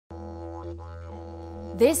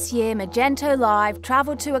This year, MagentoLive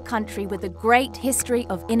travelled to a country with a great history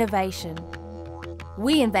of innovation.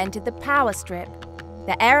 We invented the power strip,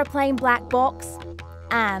 the aeroplane black box,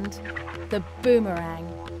 and the boomerang.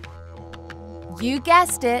 You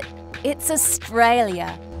guessed it, it's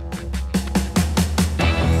Australia.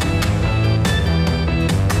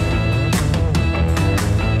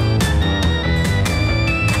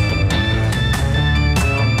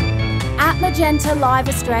 At MagentoLive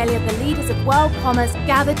Australia, the leaders of world commerce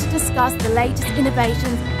gathered to discuss the latest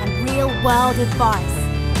innovations and real-world advice.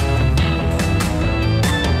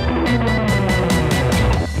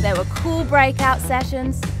 There were cool breakout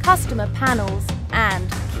sessions, customer panels,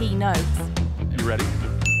 and keynotes. You ready?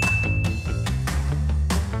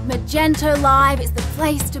 MagentoLive is the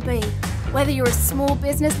place to be. Whether you're a small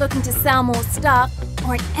business looking to sell more stuff,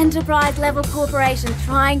 or an enterprise-level corporation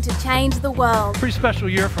trying to change the world. Pretty special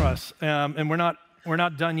year for us, and we're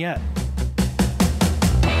not done yet.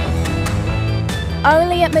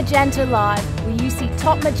 Only at MagentoLive will you see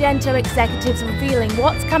top Magento executives revealing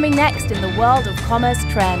what's coming next in the world of commerce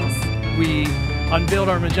trends. We unveiled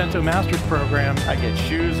our Magento Masters program. I get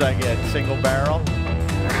shoes, I get single barrel.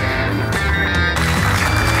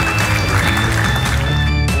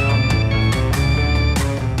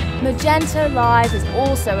 MagentoLive is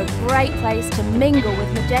also a great place to mingle with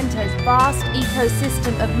Magento's vast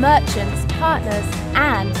ecosystem of merchants, partners,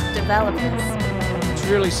 and developers. It's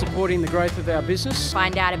really supporting the growth of our business.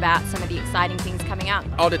 Find out about some of the exciting things coming up.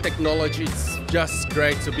 All the technology, it's just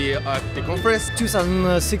great to be at the conference.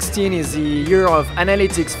 2016 is the year of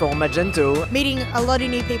analytics for Magento. Meeting a lot of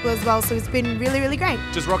new people as well, so it's been really, really great.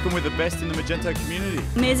 Just rocking with the best in the Magento community.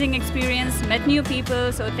 Amazing experience, met new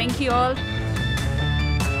people, so thank you all.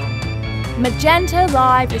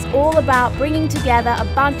 MagentoLive is all about bringing together a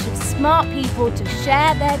bunch of smart people to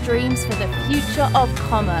share their dreams for the future of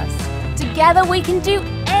commerce. Together we can do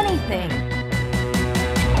anything.